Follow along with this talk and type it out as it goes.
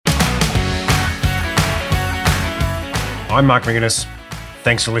I'm Mark McGuinness.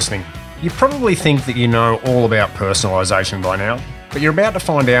 Thanks for listening. You probably think that you know all about personalisation by now, but you're about to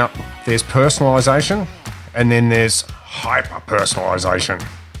find out there's personalisation and then there's hyper-personalisation.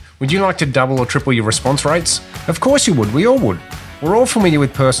 Would you like to double or triple your response rates? Of course you would. We all would. We're all familiar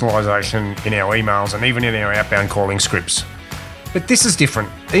with personalisation in our emails and even in our outbound calling scripts. But this is different.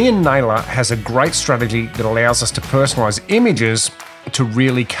 Ian Naylor has a great strategy that allows us to personalise images to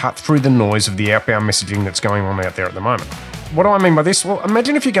really cut through the noise of the outbound messaging that's going on out there at the moment. What do I mean by this? Well,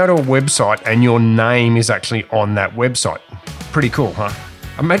 imagine if you go to a website and your name is actually on that website. Pretty cool, huh?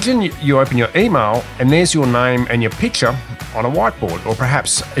 Imagine you open your email and there's your name and your picture on a whiteboard, or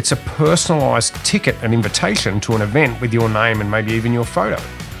perhaps it's a personalised ticket, an invitation to an event with your name and maybe even your photo.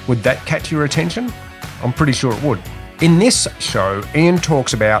 Would that catch your attention? I'm pretty sure it would. In this show, Ian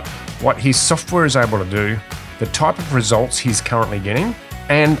talks about what his software is able to do, the type of results he's currently getting,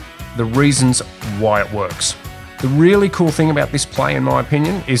 and the reasons why it works. The really cool thing about this play, in my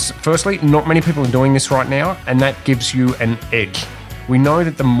opinion, is firstly, not many people are doing this right now, and that gives you an edge. We know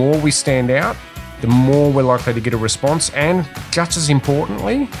that the more we stand out, the more we're likely to get a response, and just as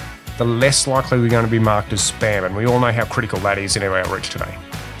importantly, the less likely we're going to be marked as spam, and we all know how critical that is in our outreach today.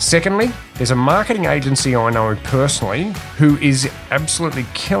 Secondly, there's a marketing agency I know personally who is absolutely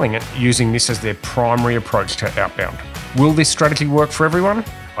killing it using this as their primary approach to outbound. Will this strategy work for everyone?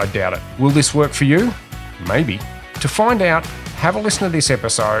 I doubt it. Will this work for you? Maybe. To find out, have a listen to this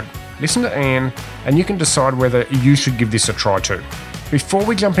episode, listen to Ian, and you can decide whether you should give this a try too. Before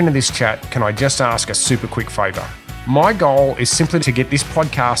we jump into this chat, can I just ask a super quick favour? My goal is simply to get this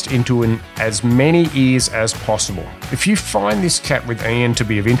podcast into as many ears as possible. If you find this chat with Ian to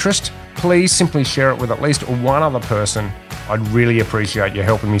be of interest, please simply share it with at least one other person. I'd really appreciate you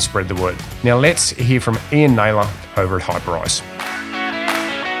helping me spread the word. Now let's hear from Ian Naylor over at Hyperize.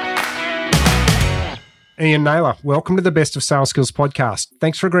 Ian Naylor, welcome to the Best of Sales Skills podcast.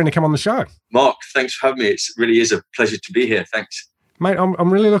 Thanks for agreeing to come on the show. Mark, thanks for having me. It really is a pleasure to be here. Thanks. Mate,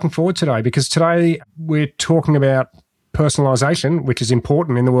 I'm really looking forward today because today we're talking about personalisation, which is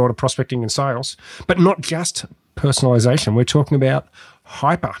important in the world of prospecting and sales, but not just personalisation. We're talking about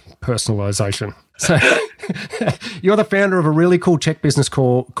hyper-personalisation. So you're the founder of a really cool tech business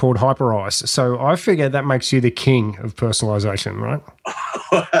called Hyperize. So I figure that makes you the king of personalisation, right?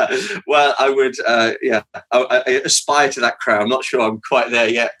 Well, I would, I aspire to that crown. I'm not sure I'm quite there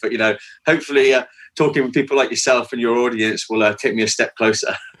yet, but, hopefully talking with people like yourself and your audience will take me a step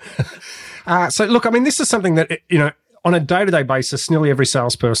closer. So look, I mean, this is something that, on a day-to-day basis, nearly every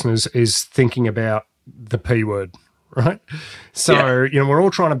salesperson is thinking about the P word, right? So, we're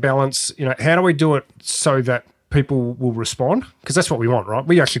all trying to balance, how do we do it so that people will respond? Because that's what we want, right?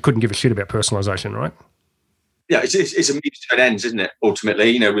 We actually couldn't give a shit about personalization, right? Yeah, it's a means to an end, isn't it?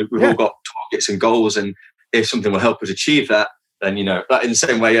 Ultimately, we've all got targets and goals, and if something will help us achieve that, then, like in the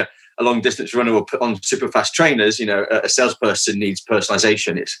same way, a long distance runner will put on super fast trainers, a salesperson needs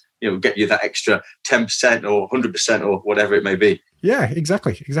personalization. It's, get you that extra 10% or 100% or whatever it may be. Yeah,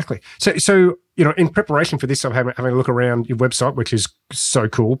 exactly. So in preparation for this, I'm having a look around your website, which is so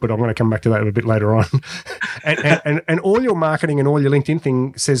cool, but I'm going to come back to that a bit later on. and all your marketing and all your LinkedIn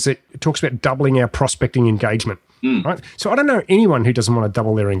thing says that it talks about doubling our prospecting engagement. Right. So I don't know anyone who doesn't want to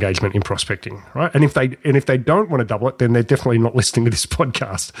double their engagement in prospecting, right? And if they don't want to double it, then they're definitely not listening to this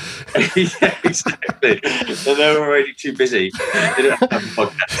podcast. Yeah, exactly. So they're already too busy. They don't have a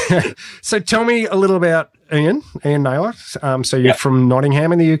podcast. So tell me a little about Ian Naylor. So you're from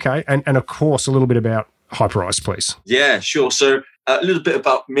Nottingham in the UK, and of course a little bit about Hyperize, please. Yeah, sure. So a little bit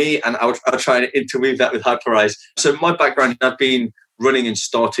about me, and I'll try and interweave that with Hyperize. So my background, I've been running and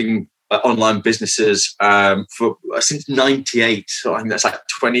starting online businesses since 98. So I think that's like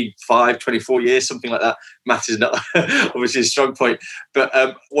 25, 24 years, something like that. Math is not obviously a strong point.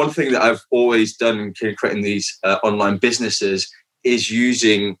 But one thing that I've always done in creating these online businesses is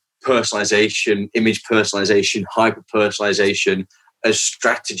using personalization, image personalization, hyper personalization as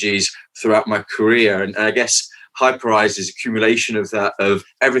strategies throughout my career. And I guess Hyperize is accumulation of that, of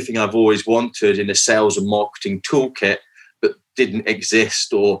everything I've always wanted in a sales and marketing toolkit that didn't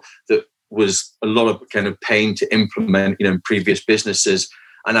exist, or that was a lot of kind of pain to implement, in previous businesses.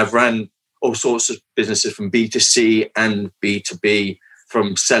 And I've ran all sorts of businesses from B2C and B2B,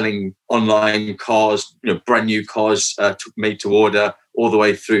 from selling online cars, brand new cars made to order, all the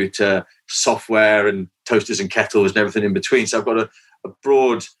way through to software and toasters and kettles and everything in between. So I've got a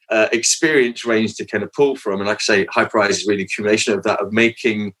broad experience range to kind of pull from. And like I say, Hyperize is really accumulation of that, of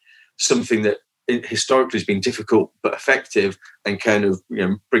making something that historically has been difficult but effective, and kind of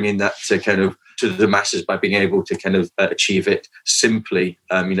bringing that to the masses by being able to kind of achieve it simply,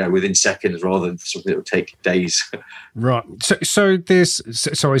 within seconds rather than something that would take days. Right. So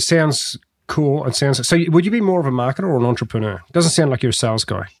it sounds cool. It sounds so. Would you be more of a marketer or an entrepreneur? It doesn't sound like you're a sales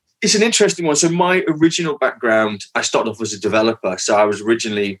guy. It's an interesting one. So my original background, I started off as a developer. So I was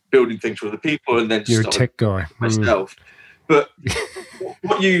originally building things for other people, and then you're a tech guy myself. But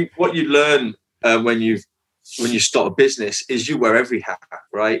what you learn when you start a business is you wear every hat,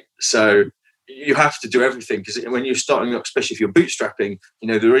 right? So you have to do everything, because when you're starting up, especially if you're bootstrapping,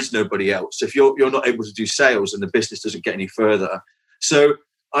 there is nobody else. If you're not able to do sales, then the business doesn't get any further. So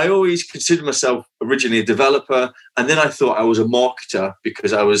I always considered myself originally a developer, and then I thought I was a marketer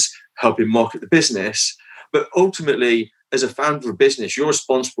because I was helping market the business. But ultimately, as a founder of a business, you're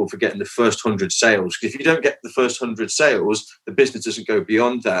responsible for getting the first 100 sales. Because if you don't get the first 100 sales, the business doesn't go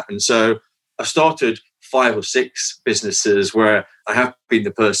beyond that. And so I started 5 or 6 businesses where I have been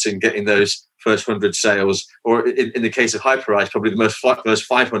the person getting those first 100 sales, or in the case of Hyperice, probably the first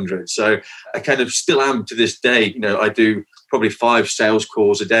 500. So I kind of still am to this day. I do probably 5 sales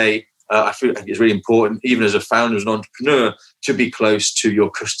calls a day. I think it's really important, even as a founder, as an entrepreneur, to be close to your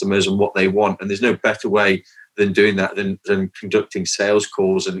customers and what they want. And there's no better way than doing that than conducting sales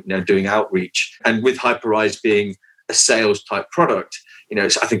calls and doing outreach. And with Hyperice being a sales type product, I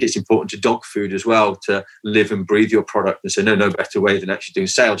think it's important to dog food as well, to live and breathe your product. And so no better way than actually doing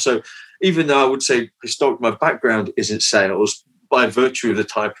sales. So even though I would say historically my background isn't sales, by virtue of the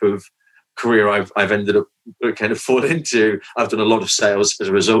type of career I've ended up kind of fallen into, I've done a lot of sales as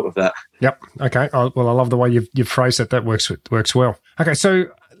a result of that. Yep. Okay. Well, I love the way you've phrased it. That works well. Okay. So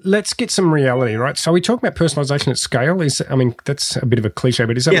let's get some reality, right? So we talk about personalization at scale. That's a bit of a cliche,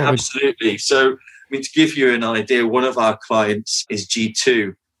 but is that absolutely. So, to give you an idea, one of our clients is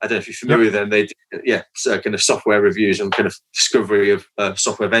G2. I don't know if you're familiar with them. They do, so kind of software reviews and kind of discovery of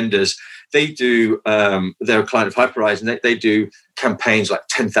software vendors. They do, they're a client of Hyperice, and they do campaigns like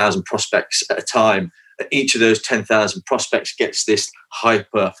 10,000 prospects at a time. Each of those 10,000 prospects gets this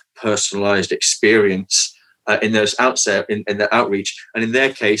hyper-personalized experience in their outreach. And in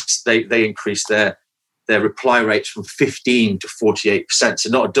their case, they increase their reply rates from 15 to 48%. So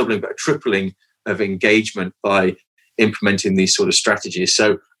not a doubling, but a tripling of engagement by implementing these sort of strategies.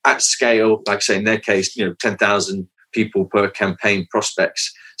 So at scale, like I say, in their case, 10,000 people per campaign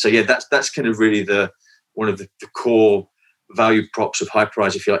prospects. So that's kind of really one of the core value props of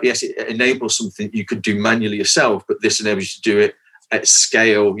Hyperice. If you like, yes, it enables something you could do manually yourself, but this enables you to do it at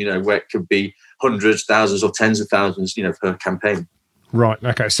scale, where it could be hundreds, thousands, or tens of thousands, per campaign. Right.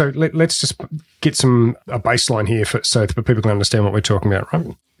 Okay. So let's just get a baseline here so that people can understand what we're talking about,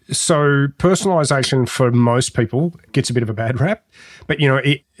 right? So personalization for most people gets a bit of a bad rap, but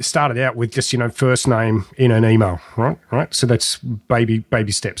it started out with just first name in an email, right? So that's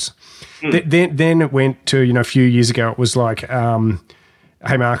baby steps. Then it went to a few years ago. It was like,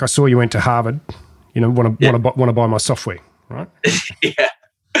 hey Mark, I saw you went to Harvard. Want to buy my software, right? Yeah.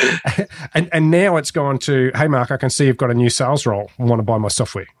 and now it's gone to, hey Mark, I can see you've got a new sales role. Want to buy my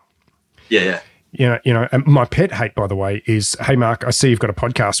software? Yeah. And my pet hate, by the way, is, hey Mark, I see you've got a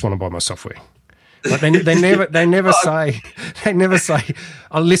podcast. Want to buy my software? Like they never say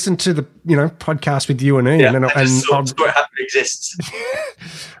I listen to the podcast with you and Ian, and what exists.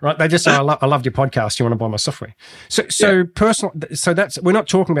 Right? They just say, I loved your podcast. You want to buy my software? So personal. So we're not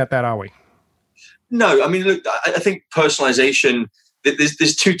talking about that, are we? No, look, I think personalization.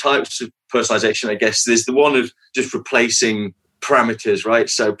 There's 2 types of personalization, I guess. There's the one of just replacing parameters, right?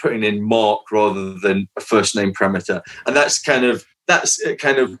 So putting in Mark rather than a first name parameter, and that's kind of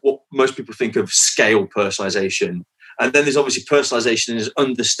what most people think of scale personalization. And then there's obviously personalization is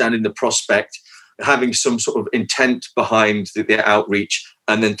understanding the prospect, having some sort of intent behind the outreach,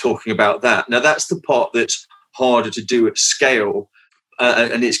 and then talking about that. Now that's the part that's harder to do at scale,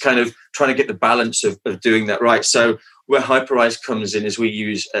 and it's kind of trying to get the balance of doing that right. So where Hyperice comes in is we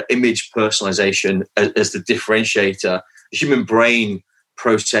use image personalization as the differentiator. The human brain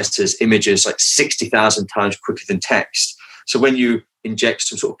processes images like 60,000 times quicker than text. So when you inject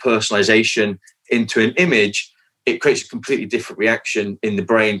some sort of personalization into an image, it creates a completely different reaction in the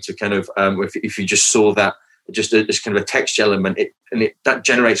brain to kind of, if you just saw that just as kind of a text element, that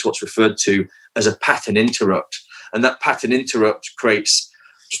generates what's referred to as a pattern interrupt. And that pattern interrupt creates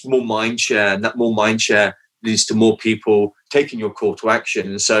just more mind share, and that more mind share leads to more people taking your call to action.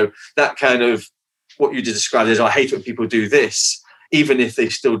 And so that kind of, what you described as, I hate when people do this, even if they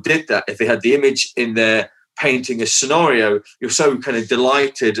still did that, if they had the image in there painting a scenario, you're so kind of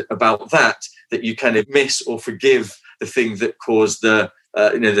delighted about that you kind of miss or forgive the thing that caused the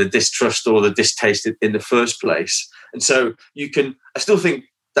the distrust or the distaste in the first place. And so I still think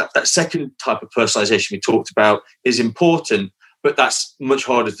that second type of personalization we talked about is important, but that's much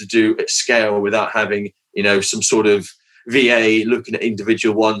harder to do at scale without having, some sort of VA looking at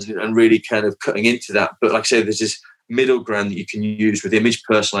individual ones and really kind of cutting into that. But like I say, there's this middle ground that you can use with image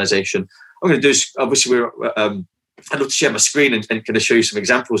personalization. I'm going to do is, obviously, I'd love to share my screen and kind of show you some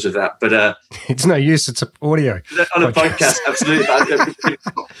examples of that. But it's no use; it's audio on a podcast. Absolutely.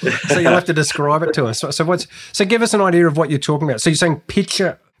 So you'll have to describe it to us. So give us an idea of what you're talking about. So you're saying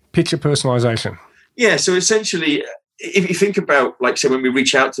picture personalization. Yeah. So essentially, if you think about, like, say, when we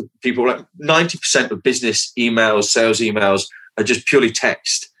reach out to people, like 90% of business emails, sales emails are just purely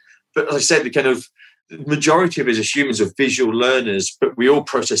text. But as I said, the majority of us as humans are visual learners, but we all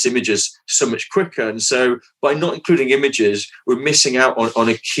process images so much quicker. And so by not including images, we're missing out on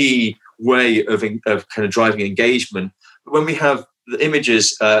a key way of kind of driving engagement. But when we have the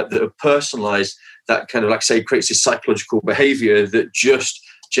images that are personalized, that kind of, like, say, creates this psychological behavior that just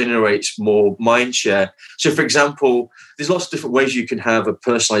generates more mind share. So, for example, there's lots of different ways you can have a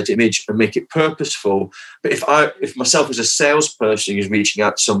personalized image and make it purposeful. But if myself as a salesperson who's reaching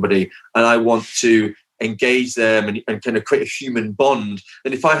out to somebody and I want to engage them and kind of create a human bond,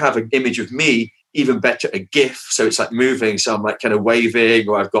 then if I have an image of me, even better, a GIF, so it's like moving, so I'm like kind of waving,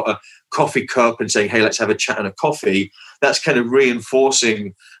 or I've got a coffee cup and saying, hey, let's have a chat and a coffee, that's kind of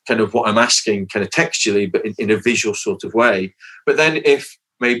reinforcing kind of what I'm asking kind of textually, but in a visual sort of way. But then if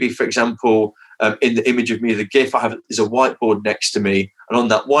maybe, for example, in the image of me, the GIF, there's a whiteboard next to me, and on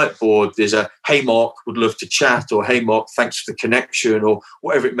that whiteboard there's a, hey Mark, would love to chat, or hey Mark, thanks for the connection, or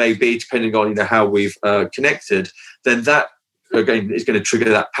whatever it may be, depending on how we've connected, then that again is going to trigger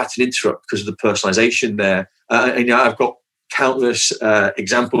that pattern interrupt because of the personalization there. And I've got countless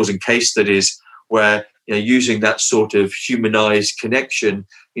examples and case studies where using that sort of humanized connection,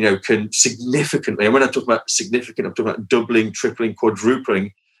 can significantly, and when I talk about significant, I'm talking about doubling, tripling,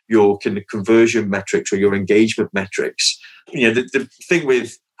 quadrupling your kind of conversion metrics or your engagement metrics. The thing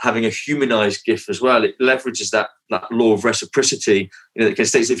with having a humanized GIF as well, it leverages that law of reciprocity. It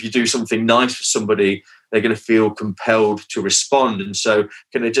states if you do something nice for somebody, they're going to feel compelled to respond. And so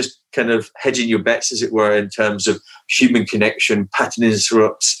just hedging your bets, as it were, in terms of human connection, pattern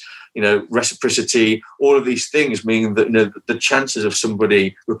interrupts, reciprocity, all of these things mean that the chances of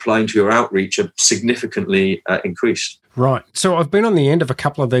somebody replying to your outreach are significantly increased. Right. So I've been on the end of a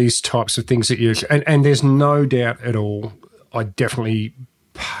couple of these types of things that you, and there's no doubt at all, I definitely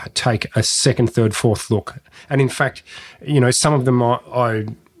take a second, third, fourth look. And in fact, some of them I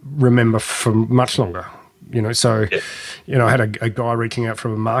remember from much longer. So, I had a guy reaching out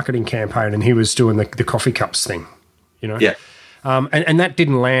from a marketing campaign, and he was doing the coffee cups thing, Yeah. And that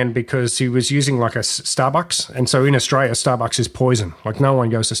didn't land because he was using like a Starbucks. And so in Australia, Starbucks is poison. Like no one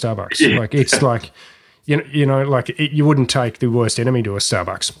goes to Starbucks. Yeah. Like it's like, you wouldn't take the worst enemy to a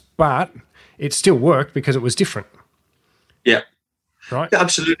Starbucks, but it still worked because it was different. Yeah. Right. Yeah,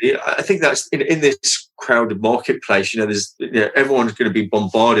 absolutely. I think that's in this crowded marketplace, there's everyone's going to be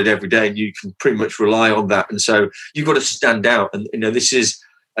bombarded every day, and you can pretty much rely on that. And so you've got to stand out. And this is,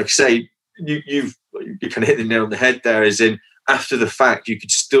 like I say, you kind of hit the nail on the head there, as in after the fact, you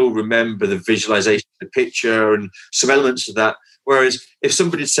could still remember the visualization, the picture, and some elements of that. Whereas if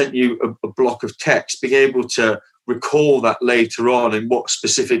somebody sent you a block of text, being able to recall that later on and what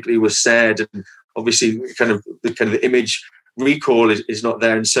specifically was said, and obviously the image recall is not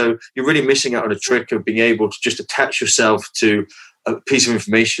there. And so you're really missing out on a trick of being able to just attach yourself to a piece of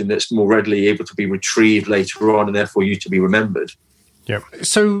information that's more readily able to be retrieved later on, and therefore you to be remembered. Yeah.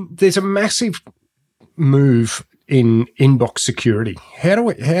 So there's a massive move in inbox security.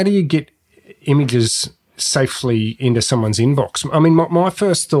 How do you get images safely into someone's inbox? I mean, my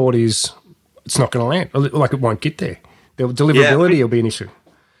first thought is it's not going to land. Like it won't get there. The deliverability will be an issue.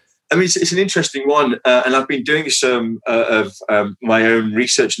 I mean, it's an interesting one, and I've been doing some of my own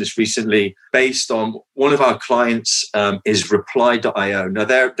research on this recently based on one of our clients is Reply.io. Now,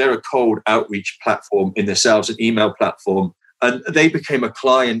 they're a cold outreach platform in themselves, an email platform, and they became a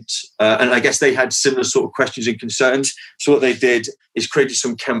client, and I guess they had similar sort of questions and concerns. So what they did is created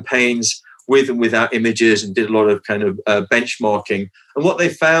some campaigns with and without images and did a lot of kind of benchmarking. And what they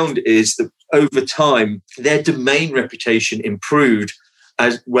found is that over time, their domain reputation improved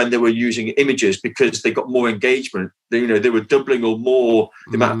as when they were using images, because they got more engagement. They were doubling or more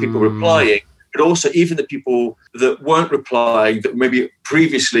the amount of people replying, but also even the people that weren't replying, that maybe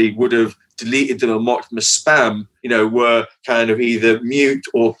previously would have deleted them or marked them as spam, were kind of either mute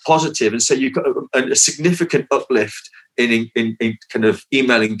or positive. And so you got a significant uplift in kind of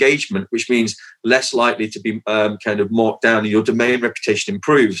email engagement, which means less likely to be kind of marked down, and your domain reputation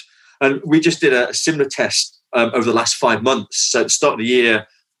improves. And we just did a similar test over the last 5 months. So at the start of the year,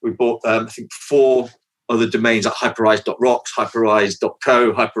 we bought, I think, 4 other domains like hyperrise.rocks,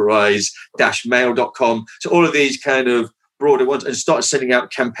 hyperrise.co, hyperrise-mail.com. So all of these kind of broader ones, and started sending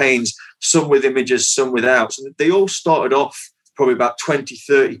out campaigns, some with images, some without. So they all started off probably about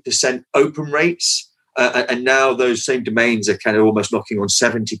 20-30% open rates. And now those same domains are kind of almost knocking on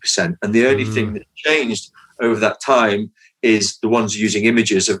 70%. And the only thing that changed over that time is the ones using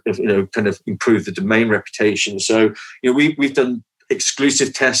images have kind of improved the domain reputation. So, we've done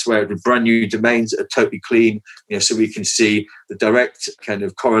exclusive tests where with brand new domains that are totally clean, so we can see the direct kind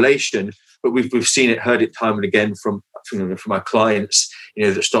of correlation. But we've seen it, heard it time and again from our clients,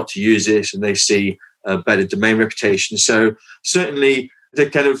 that start to use this and they see a better domain reputation. So certainly, the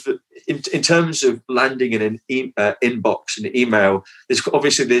kind of in terms of landing in an inbox and email, there's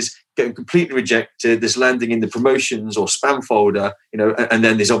getting completely rejected. There's landing in the promotions or spam folder, and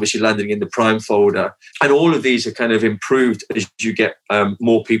then there's obviously landing in the prime folder. And all of these are kind of improved as you get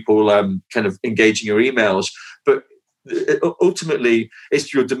more people kind of engaging your emails. But ultimately,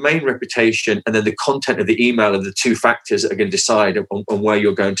 it's your domain reputation and then the content of the email are the two factors that are going to decide on where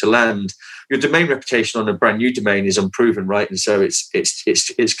you're going to land. Your domain reputation on a brand new domain is unproven, right? And so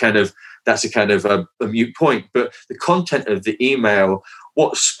it's kind of, that's a kind of a moot point. But the content of the email,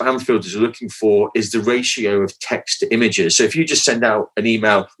 what spam filters are looking for is the ratio of text to images. So if you just send out an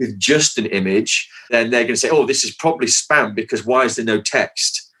email with just an image, then they're going to say, oh, this is probably spam because why is there no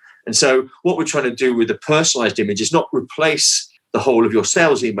text? And so what we're trying to do with the personalized image is not replace the whole of your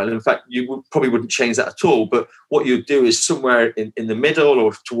sales email. In fact, you probably wouldn't change that at all. But what you do is somewhere in the middle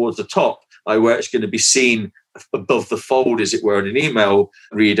or towards the top, where it's going to be seen above the fold, as it were, in an email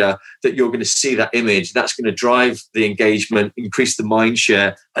reader, that you're going to see that image. That's going to drive the engagement, increase the mind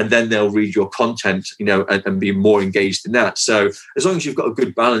share, and then they'll read your content, and be more engaged in that. So as long as you've got a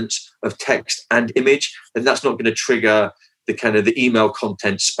good balance of text and image, then that's not going to trigger the kind of the email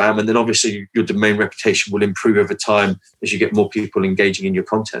content spam. And then obviously your domain reputation will improve over time as you get more people engaging in your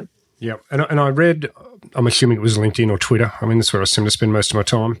content. Yeah. And I read, I'm assuming it was LinkedIn or Twitter. I mean, that's where I seem to spend most of my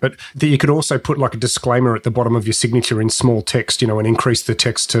time. But that you could also put like a disclaimer at the bottom of your signature in small text, and increase the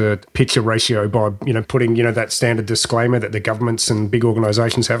text to picture ratio by, putting, that standard disclaimer that the governments and big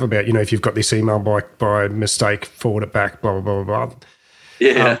organisations have about, if you've got this email by mistake, forward it back, blah, blah, blah, blah.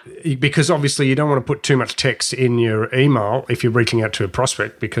 Yeah. Because obviously you don't want to put too much text in your email if you're reaching out to a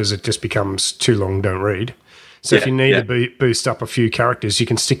prospect because it just becomes too long, don't read. So if you need to boost up a few characters, you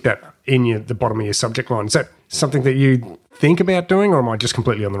can stick that in the bottom of your subject line. Is that something that you think about doing, or am I just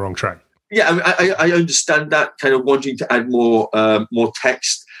completely on the wrong track? Yeah, I mean, I understand that kind of wanting to add more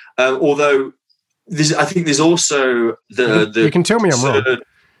text. Although I think there's also the you can tell me I'm wrong.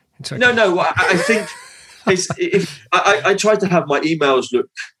 Okay. No. I think if I try to have my emails look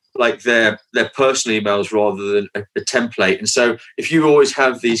like they're personal emails rather than a template, and so if you always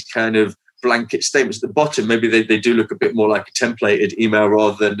have these kind of blanket statements at the bottom, maybe they do look a bit more like a templated email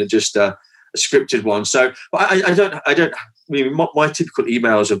rather than just a scripted one. So I don't. I mean, my typical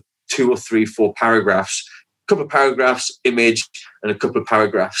emails are 2 or 3, 4 paragraphs, a couple of paragraphs, image, and a couple of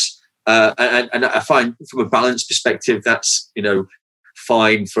paragraphs. And I find from a balance perspective, that's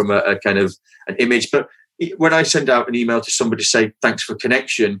fine from a kind of an image. But when I send out an email to somebody to say thanks for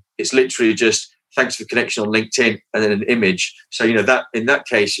connection, it's literally just thanks for connection on LinkedIn and then an image. So that in that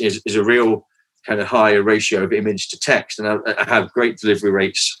case is a real kind of higher ratio of image to text, and I have great delivery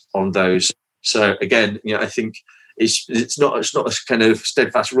rates on those. So again, I think it's not a kind of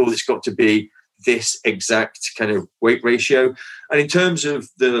steadfast rule. It's got to be this exact kind of weight ratio. And in terms of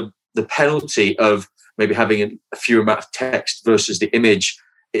the penalty of maybe having a few amount of text versus the image,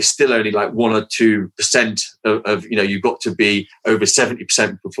 it's still only like 1 or 2% of you've got to be over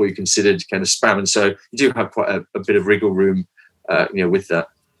 70% before you're considered kind of spam. And so you do have quite a bit of wriggle room, with that.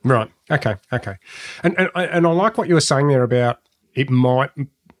 Right. Okay. And I like what you were saying there about it might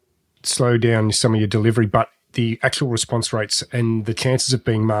slow down some of your delivery, but the actual response rates and the chances of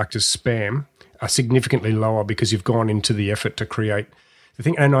being marked as spam are significantly lower because you've gone into the effort to create the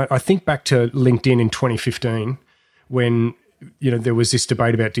thing. And I think back to LinkedIn in 2015 when there was this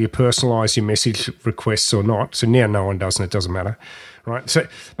debate about do you personalize your message requests or not? So now no one does, and it doesn't matter, right? So,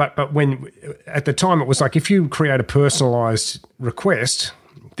 but when at the time it was like if you create a personalized request,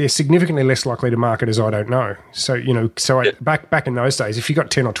 they're significantly less likely to mark it as I don't know. So back in those days, if you got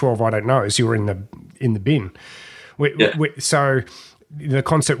 10 or 12 I don't knows, you were in the bin. So the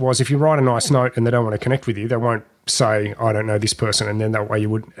concept was if you write a nice note and they don't want to connect with you, they won't say, I don't know this person, and then that way you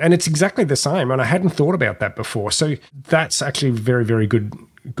would. And it's exactly the same. And I hadn't thought about that before. So that's actually a very, very good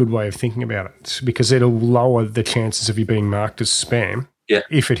way of thinking about it, because it'll lower the chances of you being marked as spam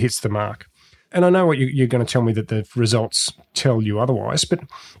if it hits the mark. And I know what you're going to tell me, that the results tell you otherwise, but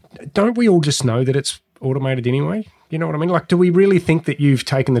don't we all just know that it's automated anyway? You know what I mean? Like, do we really think that you've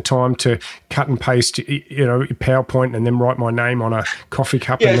taken the time to cut and paste, PowerPoint and then write my name on a coffee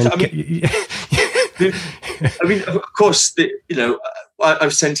cup? Yes, and then I mean, of course,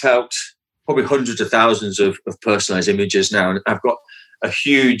 I've sent out probably hundreds of thousands of personalized images now, and I've got a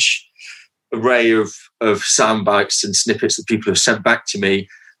huge array of sound bites and snippets that people have sent back to me,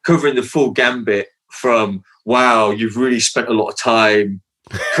 covering the full gambit from, wow, you've really spent a lot of time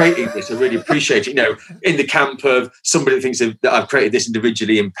creating this. I really appreciate it. In the camp of somebody thinks that I've created this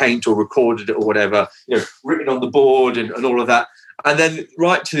individually in Paint or recorded it or whatever, written on the board and all of that. And then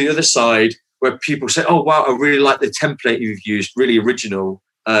right to the other side where people say, oh, wow, I really like the template you've used, really original,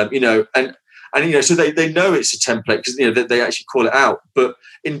 so they know it's a template because, they actually call it out. But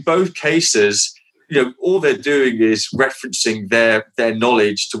in both cases, all they're doing is referencing their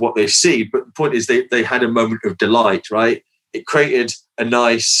knowledge to what they see. But the point is they had a moment of delight, right? It created a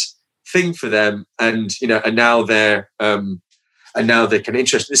nice thing for them, and now they're kind of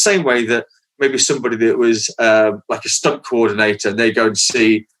interested. In the same way that maybe somebody that was like a stunt coordinator, and they go and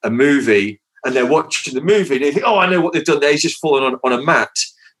see a movie, and they're watching the movie, and they think, oh, I know what they've done there. He's just fallen on a mat,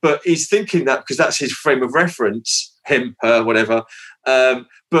 but he's thinking that because that's his frame of reference, him, her, whatever.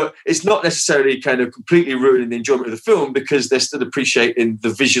 But it's not necessarily kind of completely ruining the enjoyment of the film, because they're still appreciating the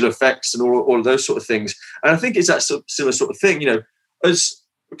visual effects and all of those sort of things. And I think it's that similar sort of thing, as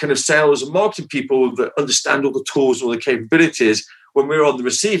kind of sales and marketing people that understand all the tools and all the capabilities, when we're on the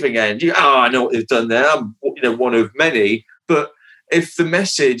receiving end, I know what they've done there. I'm one of many. But if the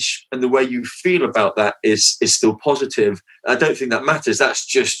message and the way you feel about that is still positive, I don't think that matters. That's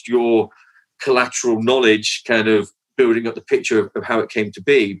just your collateral knowledge kind of building up the picture of how it came to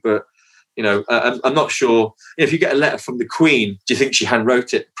be. But I'm not sure. If you get a letter from the Queen, do you think she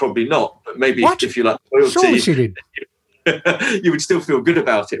handwrote it? Probably not. But maybe if you like royalty, surely she did. You would still feel good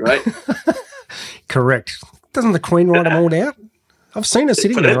about it, right? Correct. Doesn't the Queen write them all down? I've seen her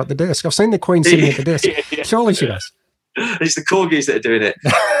sitting there at the desk. I've seen the Queen sitting at the desk. Surely she does. It's the corgis that are doing it.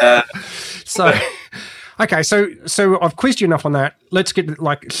 Okay, so I've quizzed you enough on that. Let's get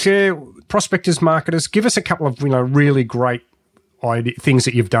share prospectors, marketers. Give us a couple of really great things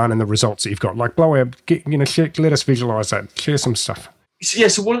that you've done and the results that you've got. Like blow out, let us visualize that. Share some stuff.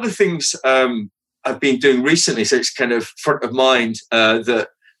 So one of the things I've been doing recently, so it's kind of front of mind that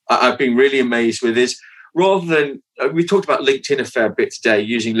I've been really amazed with, is rather than we talked about LinkedIn a fair bit today,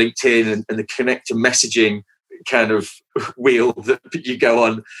 using LinkedIn and the connector messaging kind of wheel that you go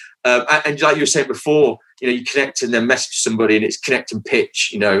on. And like you were saying before, you connect and then message somebody and it's connect and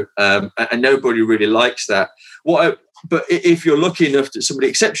pitch, and nobody really likes that. But if you're lucky enough that somebody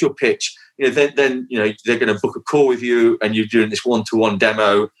accepts your pitch, then they're going to book a call with you and you're doing this one-to-one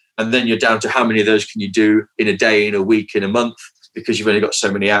demo, and then you're down to how many of those can you do in a day, in a week, in a month, because you've only got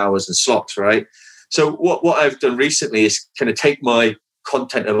so many hours and slots, right? So what I've done recently is kind of take my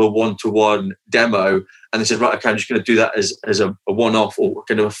content of a one-to-one demo and they said, right, okay, I'm just going to do that as a one-off or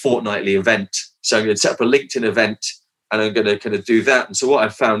kind of a fortnightly event. So I'm going to set up a LinkedIn event and I'm going to kind of do that. And so what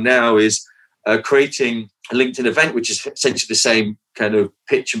I've found now is creating a LinkedIn event, which is essentially the same kind of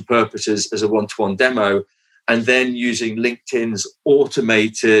pitch and purpose as a one-to-one demo, and then using LinkedIn's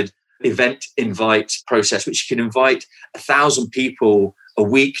automated event invite process, which you can invite 1,000 people a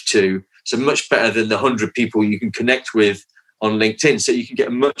week to. So much better than the 100 people you can connect with on LinkedIn. So you can get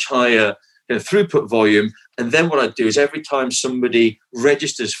a much higher throughput volume. And then what I do is every time somebody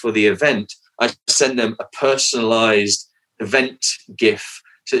registers for the event, I send them a personalized event GIF.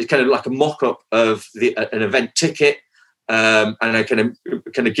 So it's kind of like a mock-up of an event ticket. And I kind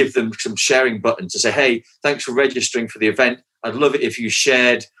of give them some sharing buttons to say, hey, thanks for registering for the event. I'd love it if you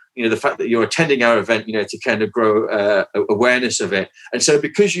shared the fact that you're attending our event, to kind of grow awareness of it. And so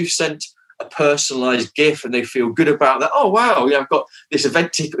because you've sent a personalized GIF and they feel good about that, oh, wow, I've got this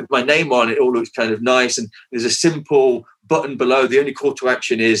event ticket with my name on it. It all looks kind of nice. And there's a simple button below. The only call to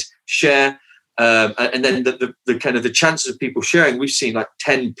action is share. And then the kind of the chances of people sharing, we've seen like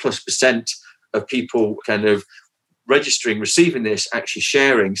 10+% of people kind of registering, receiving this, actually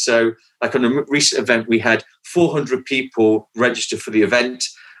sharing. So like on a recent event, we had 400 people register for the event.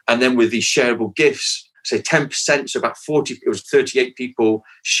 And then with these shareable GIFs, say 10%, so about 38 people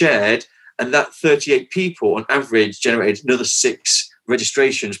shared. And that 38 people on average generated another 6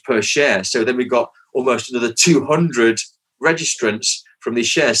 registrations per share. So then we got almost another 200 registrants from these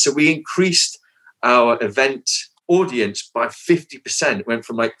shares. So we increased our event audience by 50%, went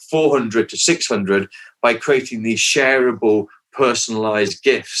from like 400 to 600 by creating these shareable, personalized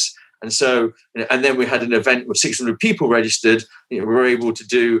GIFs. And so, and then we had an event with 600 people registered. We were able to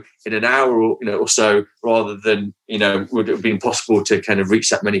do in an hour or so, rather than, would it have been possible to kind of reach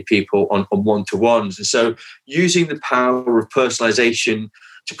that many people on one-to-ones. And so using the power of personalization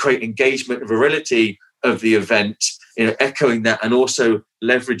to create engagement and virality of the event, echoing that, and also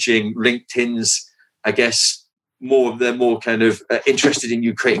leveraging LinkedIn's, I guess, they're more kind of interested in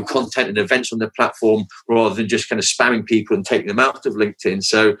you creating content and events on their platform rather than just kind of spamming people and taking them out of LinkedIn.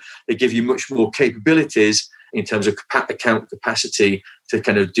 So they give you much more capabilities in terms of account capacity to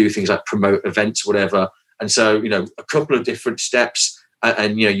kind of do things like promote events, whatever. And so, a couple of different steps,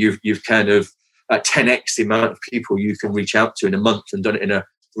 and you've kind of 10x the amount of people you can reach out to in a month, and done it in a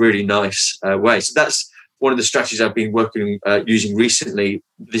really nice way. So that's one of the strategies I've been using recently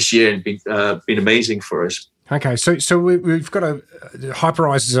this year, and been amazing for us. Okay, so we've got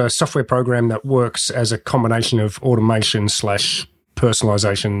Hyperize is a software program that works as a combination of automation /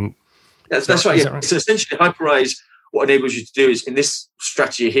 personalization. That's right. Yeah. So essentially, Hyperize, what enables you to do is, in this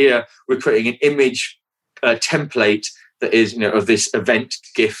strategy here, we're creating an image template that is, of this event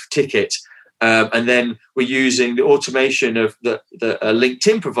GIF ticket, and then we're using the automation of that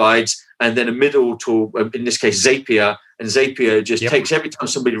LinkedIn provides, and then a middle tool, in this case Zapier, and Zapier just takes every time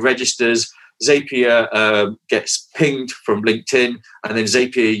somebody registers. Zapier gets pinged from LinkedIn, and then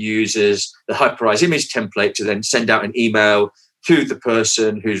Zapier uses the Hyperize image template to then send out an email to the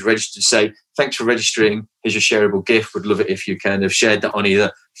person who's registered to say, thanks for registering, here's your shareable GIF, would love it if you kind of shared that on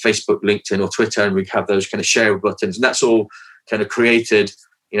either Facebook, LinkedIn or Twitter, and we have those kind of shareable buttons. And that's all kind of created,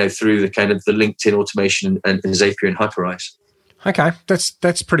 through the kind of the LinkedIn automation and Zapier and Hyperize. Okay,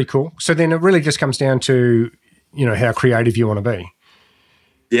 that's pretty cool. So then it really just comes down to, how creative you want to be.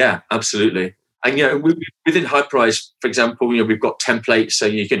 Yeah, absolutely. And within Hyperize, for example, we've got templates, so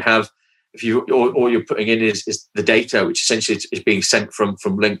you can have, if you all you're putting in is the data, which essentially is being sent from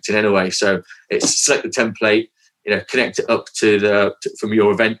LinkedIn anyway. So it's select the template, connect it up from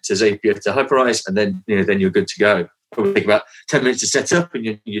your event to Zapier to Hyperize, and then then you're good to go. Probably take about 10 minutes to set up,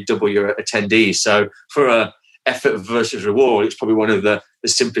 and you double your attendees. So for a effort versus reward, it's probably one of the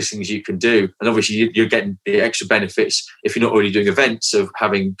simplest things you can do. And obviously you're getting the extra benefits, if you're not already doing events, of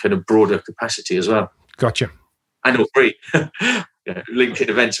having kind of broader capacity as well. Gotcha. And all free. LinkedIn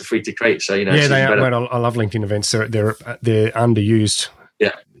events are free to create, so yeah, they are. Well, I love LinkedIn events. They're underused.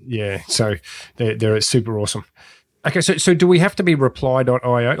 Yeah. So they're super awesome. Okay, so do we have to be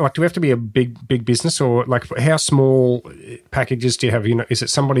reply.io? Like, do we have to be a big business, or like how small packages do you have? Is it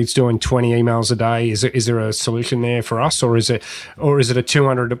somebody that's doing 20 emails a day? Is there a solution there for us, or is it a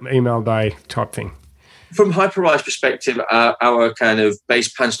 200 email a day type thing? From Hyperize perspective, our kind of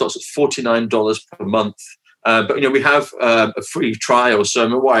base plan starts at $49 per month. But we have a free trial.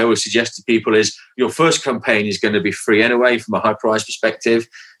 So what I always suggest to people is your first campaign is going to be free anyway from a Hyperize perspective.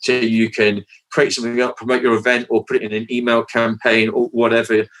 So you can create something up, promote your event, or put it in an email campaign, or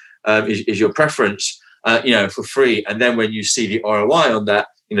whatever is your preference, for free. And then when you see the ROI on that,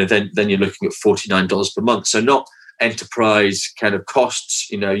 then you're looking at $49 per month. So not enterprise kind of costs.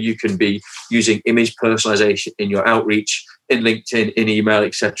 You can be using image personalization in your outreach, in LinkedIn, in email,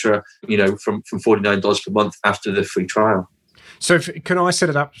 etc. From $49 per month after the free trial. So can I set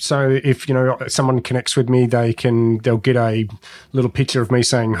it up so if someone connects with me, they'll get a little picture of me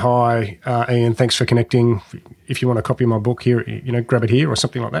saying, "Hi, Ian, thanks for connecting. If you want a copy of my book here, grab it here," or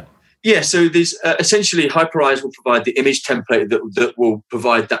something like that. Yeah, so there's essentially Hyperize will provide the image template that will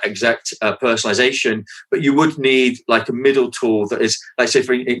provide that exact personalization, but you would need like a middle tool that is, like, say,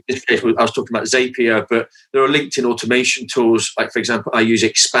 in this case, I was talking about Zapier, but there are LinkedIn automation tools. Like, for example, I use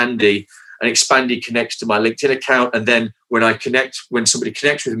Expandy, and Expandy connects to my LinkedIn account, and then when somebody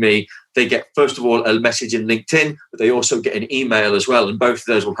connects with me, they get, first of all, a message in LinkedIn, but they also get an email as well, and both of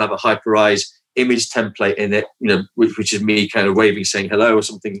those will have a Hyperize image template in it, which is me kind of waving, saying hello or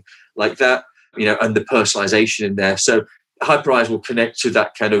something like that, and the personalization in there. So Hyperize will connect to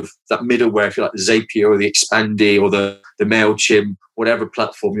that kind of that middleware, if you like, the Zapier or the Expandy or the MailChimp, whatever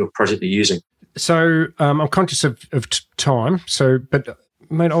platform you're presently using. So I'm conscious of time. But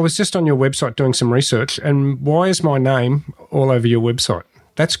mate, I was just on your website doing some research, and why is my name all over your website?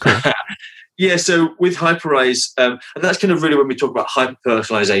 That's cool. Yeah, so with Hyperize, and that's kind of really when we talk about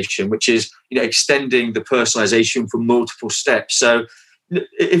hyper-personalization, which is extending the personalization from multiple steps. So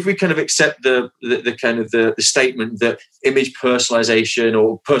if we kind of accept the kind of the statement that image personalization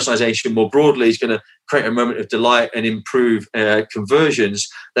or personalization more broadly is going to create a moment of delight and improve conversions,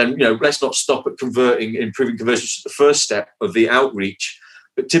 then let's not stop at improving conversions to the first step of the outreach.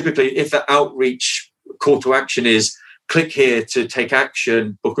 But typically, if that outreach call to action is click here to take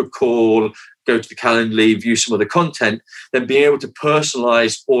action, book a call, go to the Calendly, view some other content, then being able to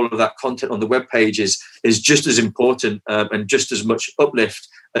personalize all of that content on the web pages is just as important and just as much uplift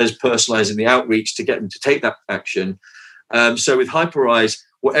as personalizing the outreach to get them to take that action. So with Hyperize,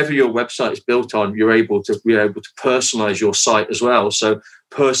 whatever your website is built on, you're able to personalize your site as well. So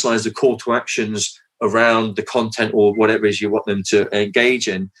personalize the call to actions around the content or whatever it is you want them to engage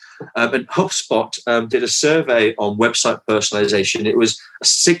in. And HubSpot did a survey on website personalization. It was a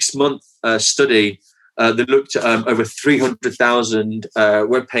 6-month study that looked at over 300,000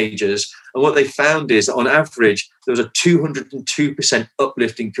 web pages. And what they found is, on average, there was a 202%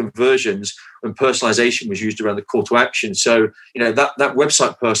 uplift in conversions when personalization was used around the call to action. So, that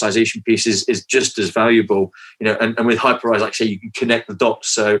website personalization piece is just as valuable, and with Hyperize, like I say, you can connect the dots.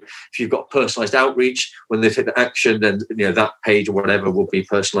 So if you've got personalized outreach, when they take the action, then, that page or whatever will be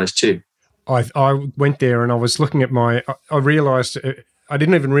personalized too. I went there and I was looking at I realized I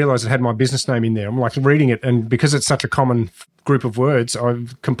didn't even realize it had my business name in there. I'm like reading it, and because it's such a common group of words,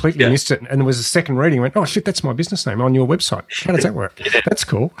 I've completely missed it. And there was a second reading. I went, oh shit, that's my business name on your website. How does that work? That's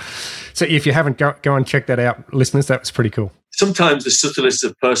cool. So if you haven't, go and check that out, listeners. That was pretty cool. Sometimes the subtlest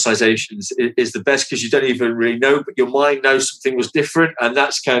of personalizations is the best because you don't even really know, but your mind knows something was different, and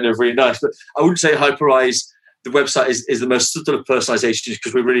that's kind of really nice. But I wouldn't say Hyperize, the website, is the most subtle of personalizations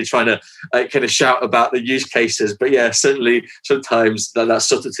because we're really trying to kind of shout about the use cases. But yeah, certainly sometimes that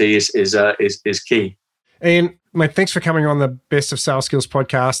subtlety is key. Ian, mate, thanks for coming on the Best of Sales Skills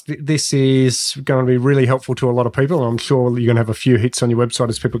podcast. This is going to be really helpful to a lot of people. I'm sure you're going to have a few hits on your website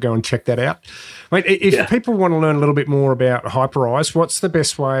as people go and check that out. Mate, if people want to learn a little bit more about Hyperize, what's the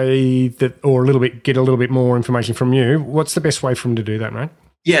best way get a little bit more information from you? What's the best way for them to do that, mate?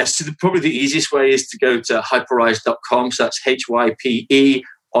 Yes, so probably the easiest way is to go to hyperize.com. So that's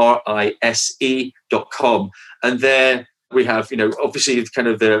hyperise.com. And there we have, obviously kind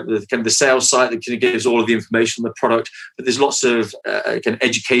of the sales site that kind of gives all of the information on the product, but there's lots of kind of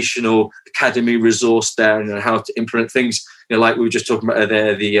educational academy resource there and how to implement things. Like we were just talking about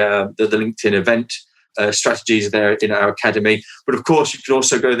there, the LinkedIn event strategies there in our academy. But of course, you can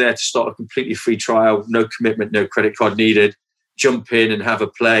also go there to start a completely free trial, no commitment, no credit card needed. Jump in and have a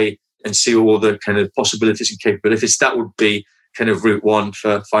play and see all the kind of possibilities and capabilities. That would be kind of route one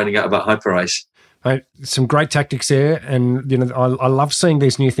for finding out about Hyperize. Some great tactics there, and I love seeing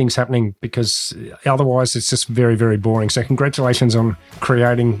these new things happening because otherwise it's just very, very boring. So congratulations on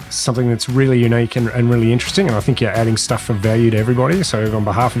creating something that's really unique and really interesting, and I think you're adding stuff of value to everybody. So on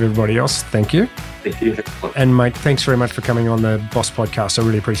behalf of everybody else, thank you. Thank you. And mate, thanks very much for coming on the Boss Podcast. I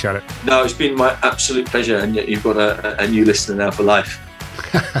really appreciate it. No, it's been my absolute pleasure, and you've got a new listener now for life.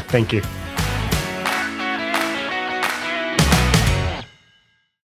 Thank you.